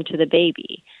harm to the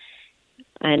baby.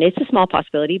 And it's a small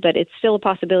possibility, but it's still a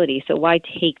possibility. So why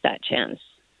take that chance?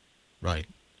 Right.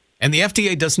 And the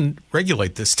FDA doesn't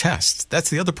regulate this test.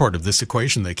 That's the other part of this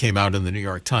equation that came out in the New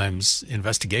York Times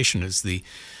investigation is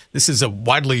this is a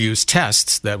widely used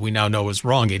test that we now know is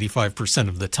wrong 85%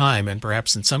 of the time, and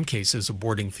perhaps in some cases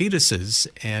aborting fetuses.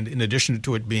 And in addition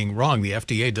to it being wrong, the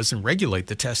FDA doesn't regulate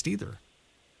the test either.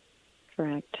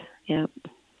 Correct. Yep.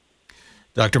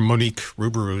 Dr. Monique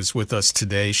Ruberu is with us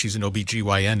today. She's an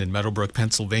OBGYN in Meadowbrook,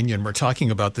 Pennsylvania, and we're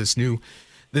talking about this new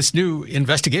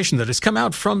investigation that has come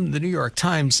out from the New York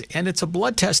Times, and it's a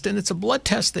blood test, and it's a blood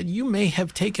test that you may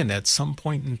have taken at some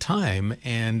point in time,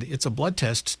 and it's a blood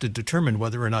test to determine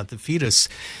whether or not the fetus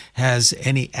has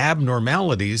any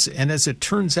abnormalities, and as it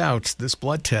turns out, this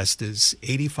blood test is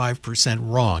 85%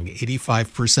 wrong,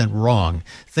 85% wrong.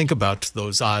 Think about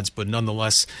those odds, but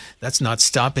nonetheless, that's not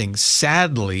stopping,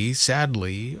 sadly,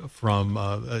 from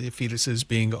fetuses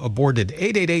being aborted.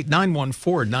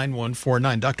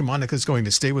 888-914-9149. Dr. Monica is going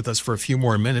to stay with us for a few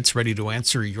more minutes, ready to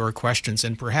answer your questions.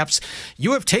 And perhaps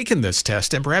you have taken this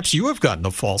test, and perhaps you have gotten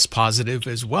a false positive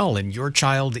as well, and your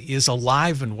child is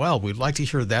alive and well. We'd like to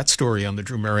hear that story on the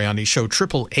Drew Mariani Show.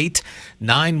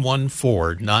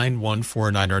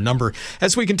 888-914-9149, our number,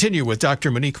 as we continue with Dr.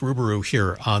 Monique Ruberu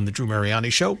here on the Drew Mariani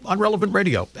Show on Relevant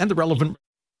Radio and the Relevant.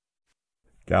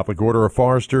 Catholic Order of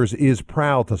Foresters is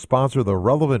proud to sponsor the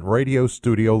Relevant Radio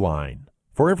studio line.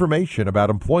 For information about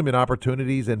employment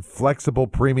opportunities and flexible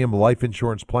premium life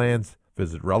insurance plans,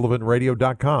 visit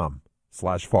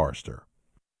relevantradio.com/Forester.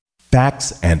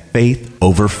 Facts and faith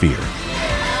over fear.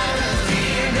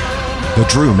 The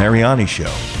Drew Mariani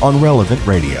Show on Relevant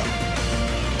Radio.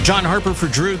 John Harper for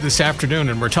Drew this afternoon,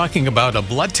 and we're talking about a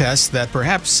blood test that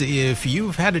perhaps if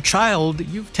you've had a child,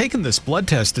 you've taken this blood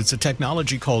test. It's a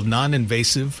technology called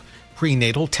non-invasive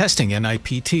prenatal testing,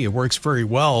 NIPT. It works very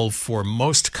well for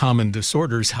most common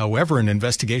disorders. However, an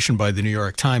investigation by the New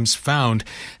York Times found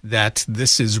that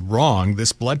this is wrong.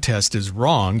 This blood test is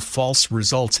wrong. False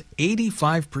results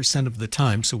 85% of the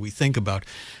time. So we think about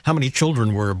how many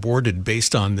children were aborted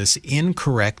based on this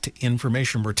incorrect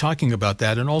information. We're talking about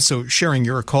that and also sharing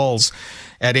your calls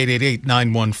at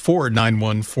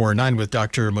 888-914-9149 with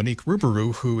Dr. Monique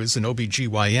Ruberu, who is an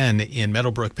OBGYN in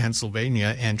Meadowbrook,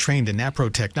 Pennsylvania, and trained in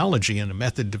naprotechnology in a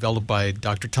method developed by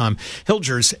Dr. Tom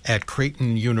Hilgers at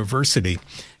Creighton University.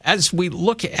 As we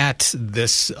look at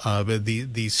this,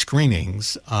 these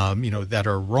screenings, that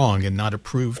are wrong and not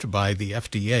approved by the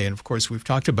FDA, and of course we've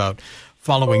talked about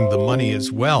following the money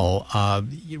as well.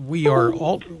 We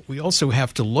also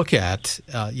have to look at,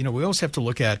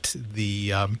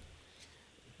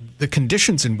 the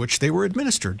conditions in which they were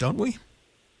administered, don't we?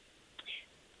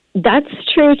 That's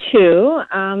true too.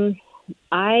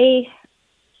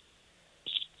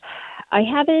 I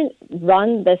haven't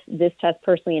run this test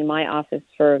personally in my office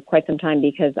for quite some time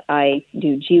because I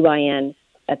do GYN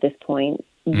at this point.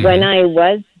 Mm-hmm. When I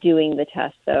was doing the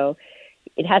test, though,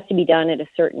 it has to be done at a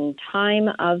certain time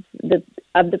of the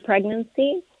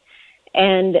pregnancy,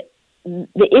 and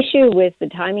the issue with the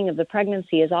timing of the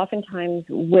pregnancy is oftentimes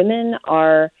women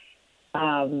are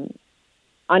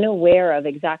unaware of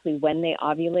exactly when they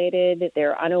ovulated.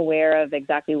 They're unaware of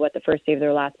exactly what the first day of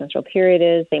their last menstrual period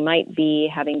is. They might be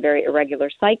having very irregular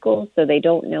cycles, so they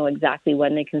don't know exactly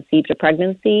when they conceived a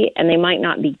pregnancy, and they might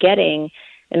not be getting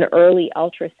an early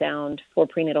ultrasound for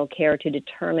prenatal care to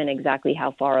determine exactly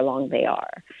how far along they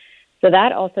are. So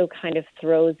that also kind of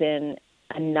throws in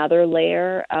another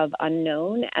layer of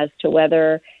unknown as to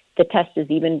whether the test is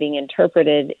even being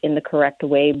interpreted in the correct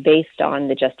way based on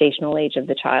the gestational age of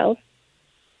the child.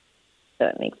 So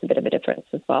it makes a bit of a difference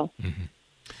as well. Mm-hmm.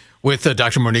 With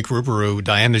Dr. Monique Ruberu,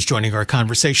 Diana is joining our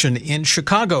conversation in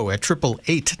Chicago at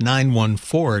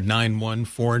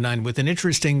 888-914-9149 with an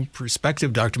interesting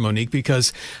perspective, Dr. Monique,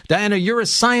 because, Diana, you're a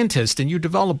scientist and you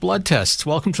develop blood tests.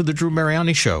 Welcome to the Drew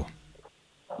Mariani Show.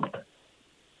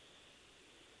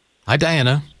 Hi,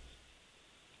 Diana.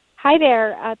 Hi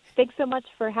there. Thanks so much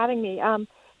for having me. I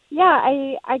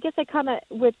guess I come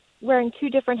with wearing two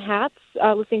different hats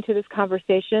listening to this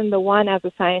conversation. The one, as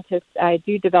a scientist, I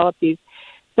do develop these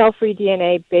cell-free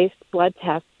DNA-based blood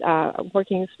tests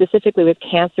working specifically with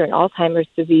cancer and Alzheimer's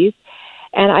disease.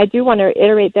 And I do want to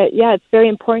reiterate that, it's very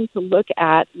important to look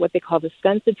at what they call the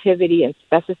sensitivity and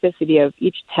specificity of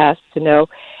each test to know,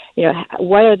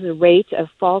 what are the rate of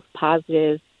false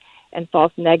positives and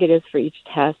false negatives for each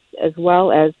test, as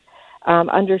well as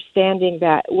understanding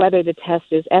that whether the test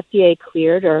is FDA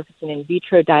cleared or if it's an in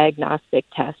vitro diagnostic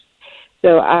test.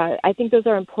 So I think those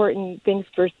are important things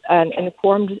for an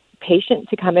informed patient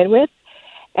to come in with.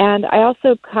 And I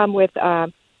also come with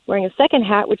wearing a second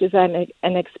hat, which is I'm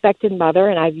an expectant mother,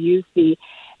 and I've used the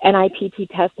NIPT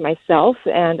test myself.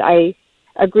 And I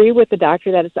agree with the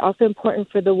doctor that it's also important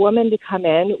for the woman to come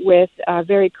in with a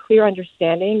very clear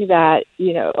understanding that,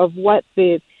 of what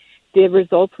the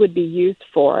results would be used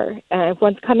for. And if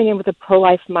one's coming in with a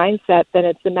pro-life mindset, then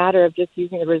it's a matter of just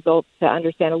using the results to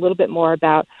understand a little bit more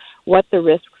about what the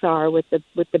risks are with the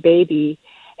baby,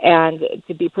 and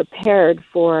to be prepared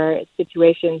for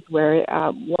situations where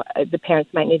the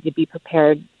parents might need to be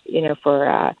prepared,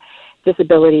 for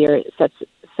disability or such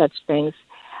things.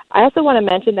 I also want to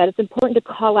mention that it's important to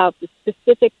call out the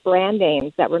specific brand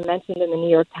names that were mentioned in the New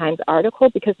York Times article,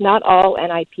 because not all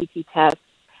NIPT tests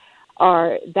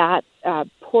are that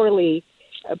poor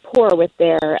with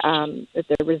their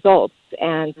results.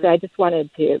 And so I just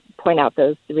wanted to point out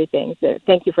those three things.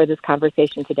 Thank you for this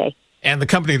conversation today. And the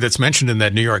company that's mentioned in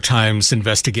that New York Times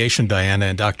investigation, Diana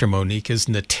and Dr. Monique, is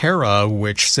Natera,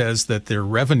 which says that their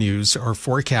revenues are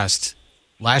forecast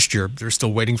last year. They're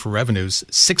still waiting for revenues,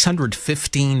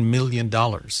 $615 million.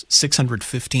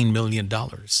 $615 million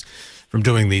from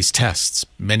doing these tests,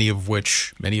 many of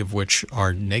which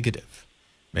are negative.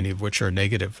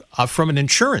 From an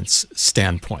insurance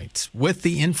standpoint, with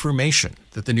the information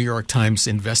that the New York Times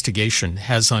investigation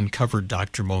has uncovered,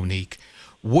 Dr. Monique,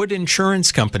 would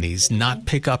insurance companies not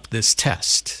pick up this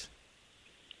test?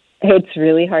 It's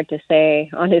really hard to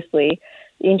say, honestly.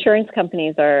 The insurance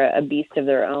companies are a beast of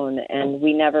their own, and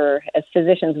as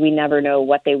physicians, we never know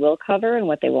what they will cover and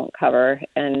what they won't cover,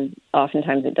 and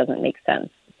oftentimes it doesn't make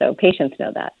sense. So patients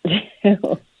know that.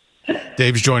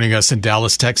 Dave's joining us in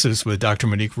Dallas, Texas with Dr.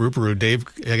 Monique Ruberu. Dave,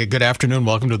 good afternoon.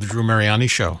 Welcome to the Drew Mariani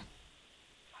Show.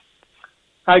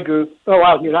 Hi, Drew. Oh,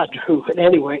 well, you're not Drew, but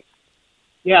anyway.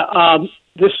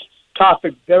 This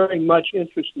topic very much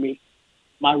interests me.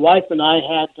 My wife and I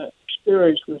had the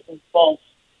experience with a false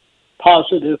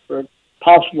positive for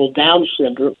possible Down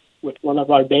syndrome with one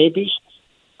of our babies.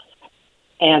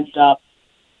 And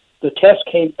the test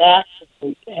came back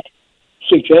and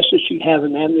suggested she have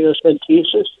an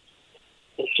amniocentesis.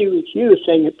 And she refused,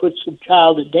 saying it puts the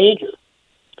child in danger.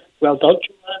 Well, don't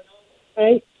you want to know?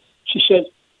 Okay? She said,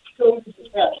 show me the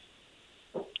test.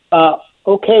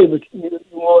 Okay, but you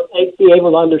won't be able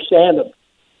to understand them.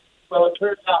 Well, it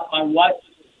turns out my wife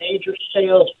is a major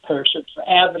salesperson for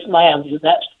Abbott Labs with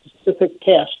that specific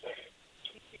test.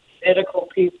 Medical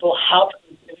people how to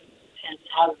read it and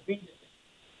how to read it.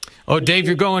 Oh, Dave,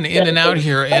 you're going in and out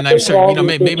here, and I'm sorry.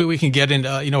 Maybe we can get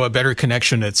into a better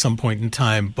connection at some point in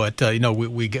time. But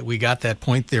we got that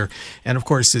point there, and of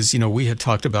course, as we had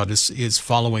talked about, is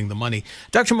following the money.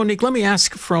 Dr. Monique, let me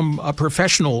ask from a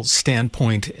professional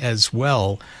standpoint as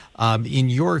well. In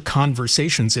your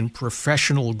conversations in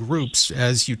professional groups,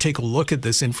 as you take a look at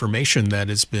this information that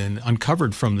has been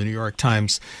uncovered from the New York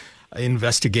Times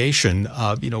investigation,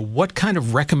 what kind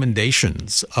of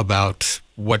recommendations about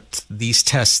what these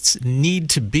tests need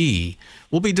to be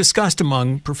will be discussed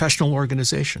among professional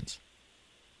organizations?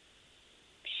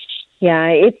 Yeah,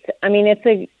 it's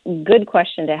a good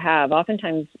question to have.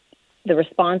 Oftentimes the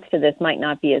response to this might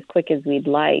not be as quick as we'd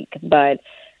like, but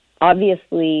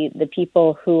obviously the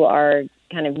people who are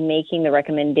kind of making the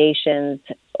recommendations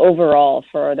overall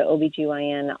for the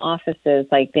OBGYN offices,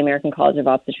 like the American College of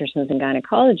Obstetricians and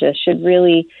Gynecologists, should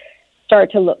really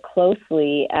start to look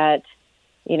closely at,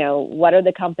 what are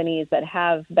the companies that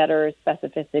have better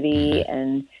specificity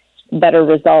and better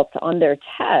results on their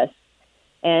tests,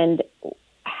 and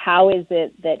how is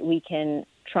it that we can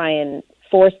try and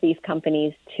force these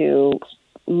companies to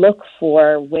look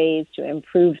for ways to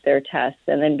improve their tests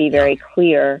and then be very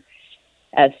clear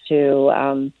as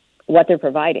to what they're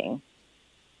providing.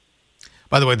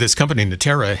 By the way, this company,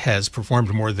 Natera, has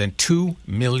performed more than 2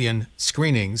 million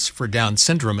screenings for Down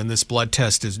syndrome, and this blood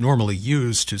test is normally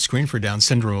used to screen for Down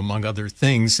syndrome, among other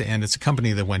things, and it's a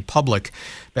company that went public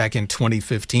back in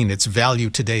 2015. Its value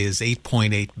today is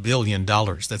 $8.8 billion.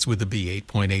 That's with a B,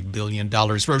 $8.8 billion.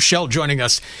 Rochelle joining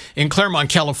us in Claremont,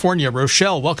 California.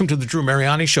 Rochelle, welcome to the Drew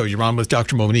Mariani Show. You're on with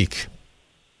Dr. Monique.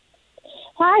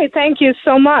 Hi, thank you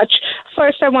so much.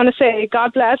 First, I want to say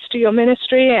God bless to your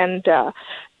ministry, and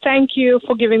thank you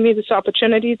for giving me this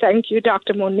opportunity. Thank you,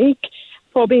 Dr. Monique,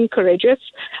 for being courageous.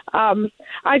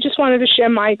 I just wanted to share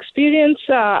my experience.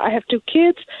 I have 2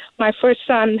 kids. My first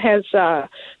son has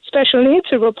special needs,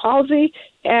 cerebral palsy,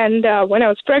 and when I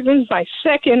was pregnant, my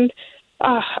second,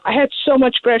 I had so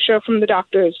much pressure from the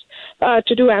doctors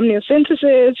to do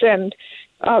amniocentesis and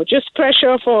just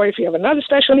pressure for if you have another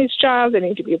special needs child, they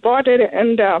need to be aborted.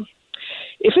 And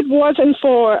if it wasn't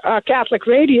for Catholic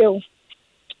radio,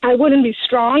 I wouldn't be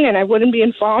strong and I wouldn't be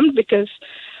informed because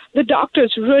the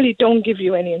doctors really don't give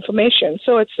you any information.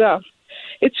 So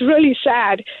it's really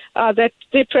sad that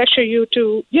they pressure you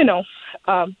to,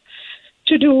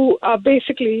 to do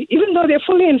basically, even though they're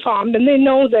fully informed and they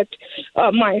know that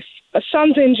my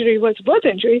son's injury was a birth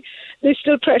injury, they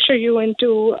still pressure you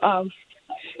into,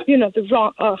 the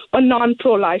wrong, a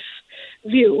non-pro-life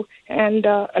view and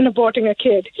aborting a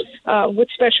kid with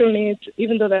special needs,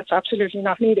 even though that's absolutely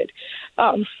not needed.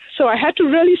 So I had to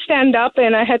really stand up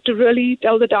and I had to really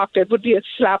tell the doctor it would be a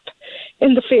slap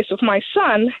in the face of my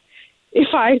son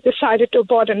if I decided to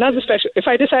abort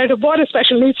a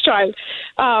special needs child,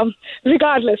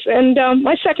 regardless. And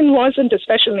my second wasn't a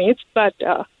special needs, but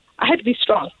I had to be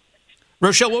strong.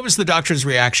 Rochelle, what was the doctor's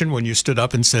reaction when you stood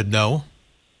up and said no?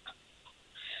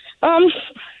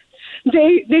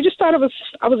 They just thought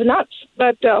I was nuts,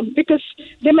 but because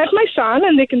they met my son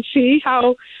and they can see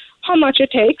how much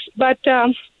it takes. But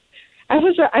and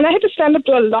I had to stand up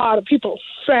to a lot of people,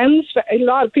 friends, a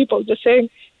lot of people, just saying,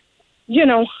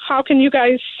 how can you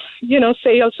guys,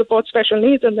 say you'll support special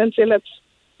needs and then say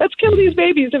let's kill these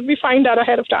babies if we find out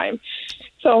ahead of time.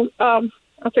 So I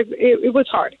think it was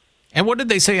hard. And what did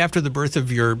they say after the birth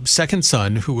of your second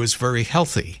son, who was very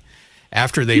healthy?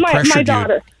 After they pressured my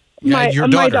daughter. you. Your daughter.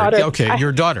 My daughter. Okay,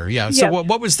 your daughter. Yeah. Yes. So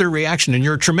what was their reaction? And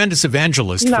you're a tremendous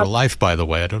evangelist for life, by the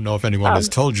way. I don't know if anyone has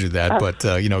told you that, but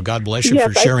God bless you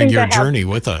for sharing your journey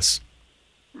with us.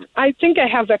 I think I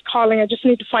have that calling. I just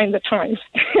need to find the time.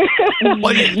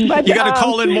 Well, you got to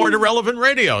call in more to Relevant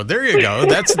Radio. There you go.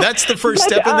 That's the first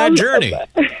step in that journey.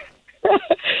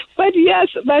 But they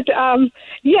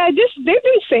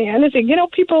didn't say anything.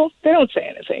 People, they don't say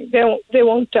anything. They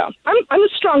won't. I'm a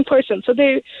strong person, so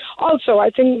they also, I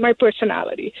think, my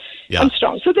personality. Yeah. I'm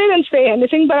strong, so they didn't say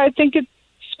anything. But I think it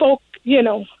spoke.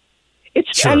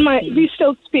 It's sure. And we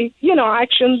still speak.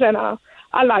 Actions and our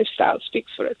lifestyle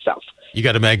speaks for itself. You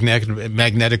got a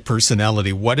magnetic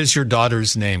personality. What is your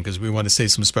daughter's name? Because we want to say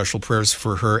some special prayers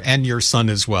for her and your son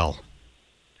as well.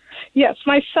 Yes,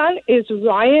 my son is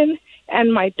Ryan,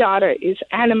 and my daughter is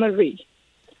Anna Marie.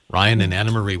 Ryan and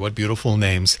Anna Marie, what beautiful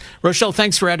names. Rochelle,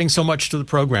 thanks for adding so much to the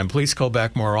program. Please call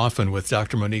back more often with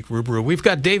Dr. Monique Ruberu. We've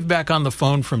got Dave back on the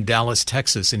phone from Dallas,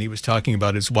 Texas, and he was talking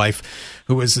about his wife,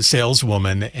 who is a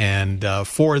saleswoman, and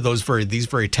for these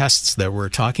very tests that we're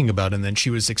talking about, and then she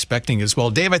was expecting as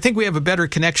well. Dave, I think we have a better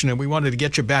connection, and we wanted to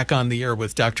get you back on the air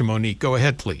with Dr. Monique. Go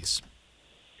ahead, please.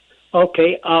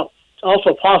 Okay.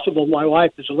 Also possible my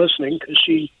wife is listening because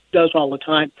she does all the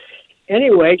time.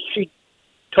 Anyway, she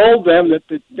told them that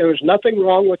there was nothing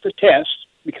wrong with the test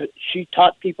because she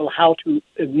taught people how to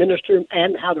administer them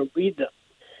and how to read them.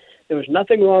 There was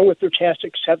nothing wrong with their test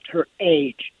except her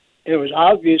age. And it was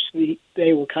obviously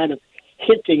they were kind of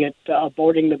hinting at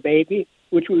aborting the baby,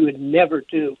 which we would never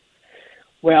do.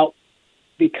 Well,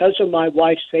 because of my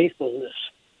wife's faithfulness,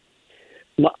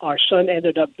 our son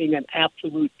ended up being an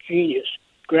absolute genius.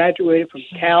 Graduated from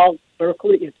Cal,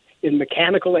 Berkeley in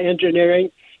mechanical engineering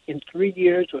in 3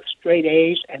 years with straight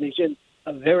A's, and he's in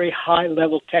a very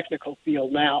high-level technical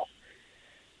field now.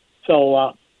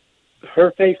 So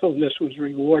her faithfulness was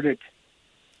rewarded.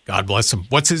 God bless him.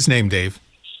 What's his name, Dave?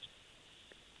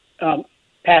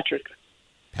 Patrick.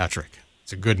 Patrick.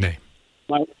 It's a good name.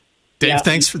 Dave,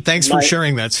 thanks for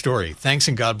sharing that story. Thanks,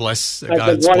 and God bless.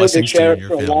 God's blessings to you and your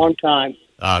family. For a long time.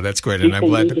 That's great, and I'm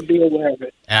glad to be aware of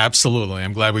it. Absolutely.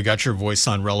 I'm glad we got your voice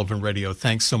on Relevant Radio.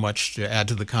 Thanks so much to add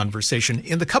to the conversation.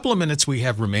 In the couple of minutes we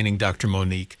have remaining, Dr.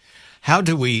 Monique, how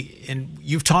do we, and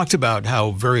you've talked about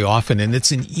how very often, and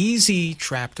it's an easy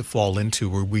trap to fall into,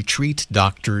 where we treat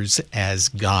doctors as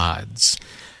gods.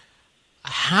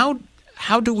 How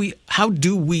do we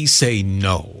say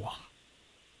no?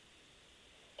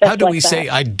 How do we say,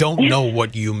 I don't know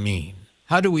what you mean?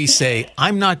 How do we say,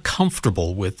 I'm not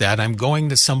comfortable with that, I'm going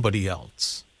to somebody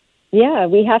else? Yeah,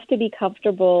 we have to be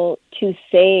comfortable to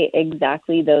say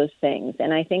exactly those things.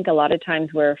 And I think a lot of times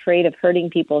we're afraid of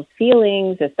hurting people's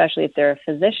feelings, especially if they're a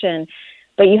physician.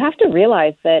 But you have to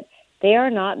realize that they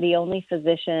are not the only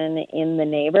physician in the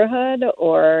neighborhood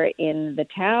or in the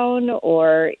town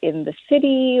or in the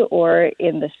city or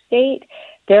in the state.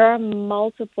 There are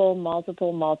multiple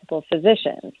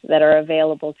physicians that are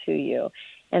available to you.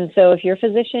 And so if your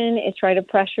physician is trying to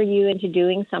pressure you into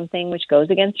doing something which goes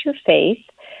against your faith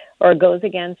or goes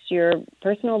against your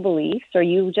personal beliefs, or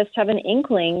you just have an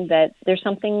inkling that there's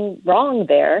something wrong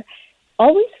there,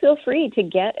 always feel free to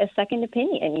get a second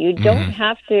opinion. You don't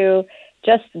have to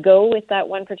just go with that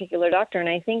one particular doctor. And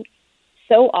I think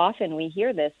so often we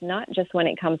hear this, not just when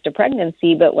it comes to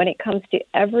pregnancy, but when it comes to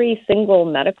every single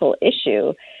medical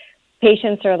issue.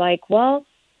 Patients are like, well,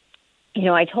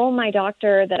 I told my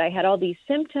doctor that I had all these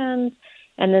symptoms,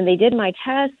 and then they did my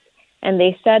tests, and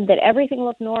they said that everything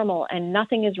looked normal and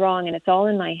nothing is wrong and it's all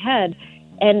in my head,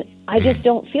 and I just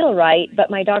don't feel right, but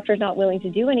my doctor's not willing to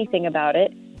do anything about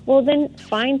it. Well, then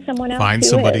find someone else. Find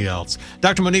somebody else.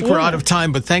 Dr. Monique, we're out of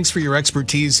time, but thanks for your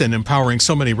expertise and empowering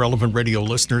so many relevant radio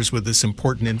listeners with this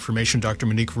important information. Dr.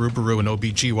 Monique Ruberu, an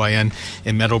OBGYN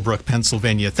in Meadowbrook,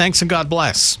 Pennsylvania. Thanks and God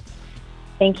bless.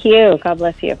 Thank you. God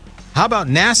bless you. How about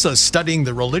NASA studying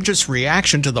the religious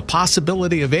reaction to the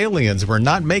possibility of aliens? We're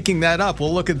not making that up.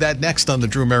 We'll look at that next on the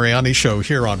Drew Mariani Show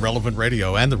here on Relevant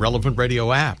Radio and the Relevant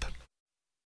Radio app.